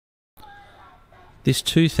This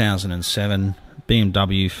 2007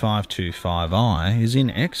 BMW 525i is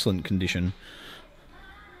in excellent condition.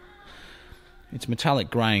 It's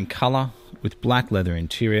metallic grey in colour with black leather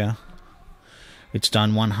interior. It's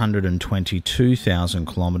done 122,000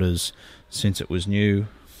 kilometres since it was new.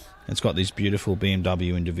 It's got these beautiful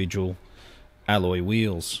BMW individual alloy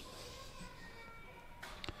wheels.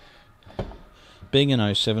 Being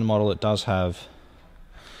an 07 model, it does have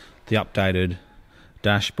the updated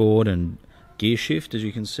dashboard and gear shift, as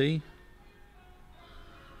you can see.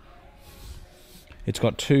 It's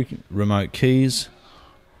got 2 remote keys.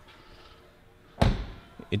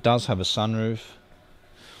 It does have a sunroof.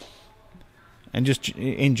 And just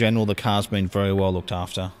in general, the car's been very well looked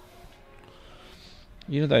after.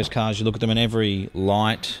 You know those cars, you look at them and every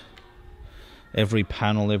light, every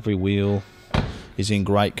panel, every wheel is in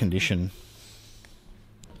great condition.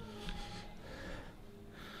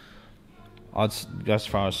 I'd go as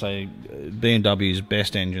far as say BMW's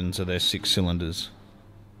best engines are their 6 cylinders.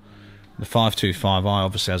 The 525i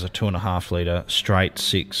obviously has a 2.5 litre straight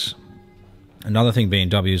 6. Another thing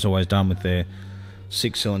BMW has always done with their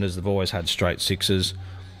 6 cylinders, they've always had straight 6s.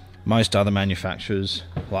 Most other manufacturers,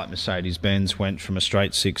 like Mercedes-Benz, went from a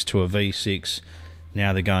straight 6 to a V6.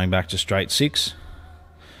 Now they're going back to straight 6.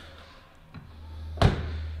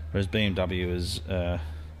 Whereas BMW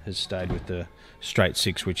has stayed with the straight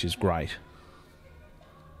 6, which is great.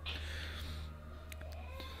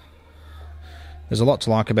 There's a lot to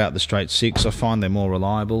like about the straight 6. I find they're more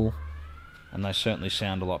reliable, and they certainly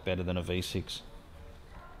sound a lot better than a V6.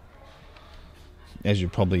 As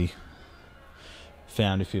you've probably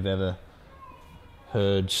found if you've ever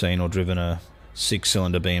heard, seen or driven a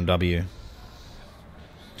 6-cylinder BMW.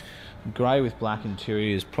 Grey with black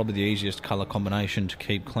interior is probably the easiest colour combination to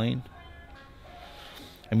keep clean.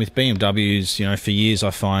 And with BMWs, you know, for years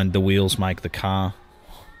I find the wheels make the car,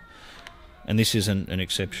 and this isn't an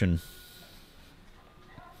exception.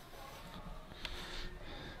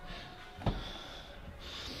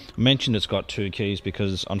 I mentioned it's got 2 keys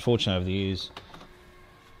because unfortunately over the years,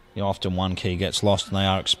 you know, often one key gets lost and they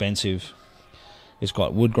are expensive. It's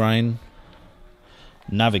got wood grain,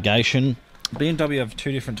 navigation. BMW have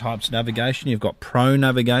 2 different types of navigation. You've got Pro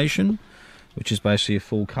navigation, which is basically a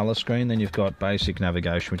full colour screen. Then you've got basic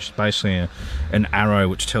navigation, which is basically an arrow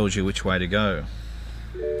which tells you which way to go.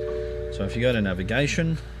 So if you go to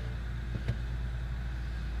navigation,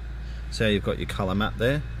 so you've got your colour map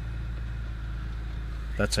there.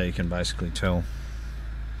 That's how you can basically tell.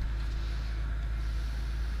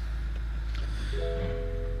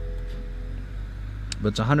 But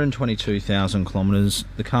it's 122,000 kilometres.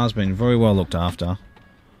 The car's been very well looked after.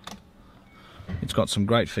 It's got some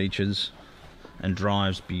great features and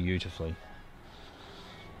drives beautifully.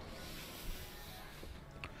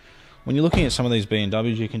 When you're looking at some of these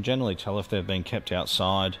BMWs, you can generally tell if they've been kept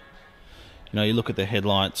outside. You know, you look at the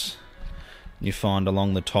headlights, and you find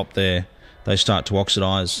along the top there, they start to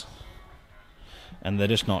oxidise, and they're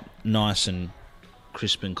just not nice and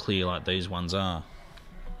crisp and clear like these ones are.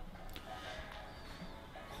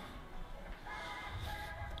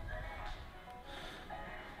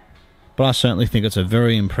 But I certainly think it's a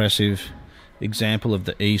very impressive example of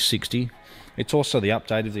the E60. It's also the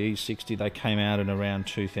update of the E60. They came out in around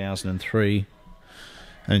 2003,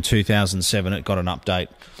 and in 2007 it got an update.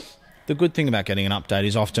 The good thing about getting an update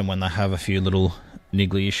is often when they have a few little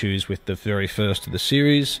niggly issues with the very first of the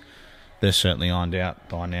series, they're certainly ironed out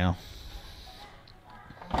by now.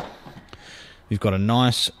 You've got a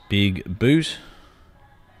nice big boot.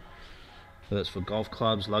 So that's for golf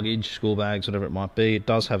clubs, luggage, school bags, whatever it might be. It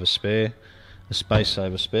does have a spare, a space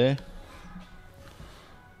saver spare.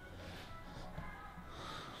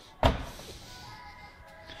 And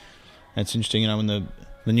it's interesting, you know, when the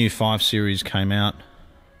new 5 Series came out,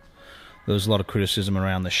 there was a lot of criticism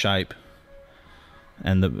around the shape,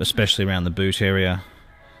 and especially around the boot area.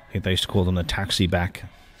 I think they used to call them the taxi back.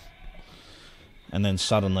 And then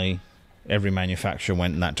suddenly, every manufacturer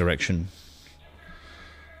went in that direction.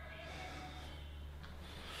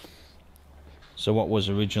 So what was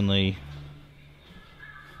originally,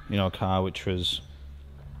 you know, a car which was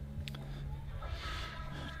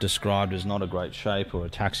described as not a great shape or a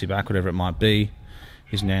taxi back, whatever it might be,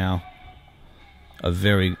 is now a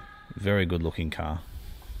very, very good looking car.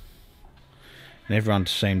 And everyone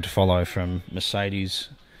seemed to follow, from Mercedes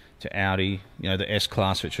to Audi. You know, the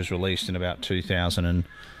S-Class, which was released in about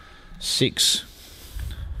 2006,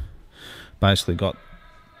 basically got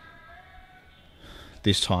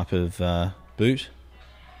this type of boot,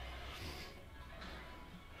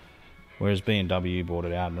 whereas BMW bought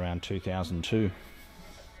it out in around 2002.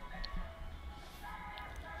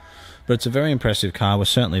 But it's a very impressive car. We're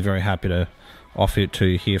certainly very happy to offer it to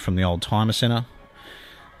you here from the Oldtimer Centre.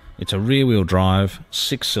 It's a rear-wheel drive,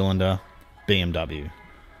 6-cylinder BMW.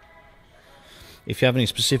 If you have any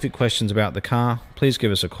specific questions about the car, please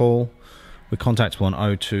give us a call. We're contactable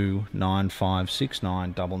on 02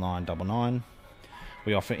 9569 9999.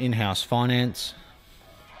 We offer in-house finance,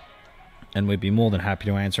 and we'd be more than happy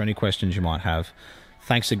to answer any questions you might have.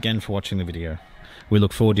 Thanks again for watching the video. We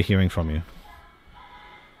look forward to hearing from you.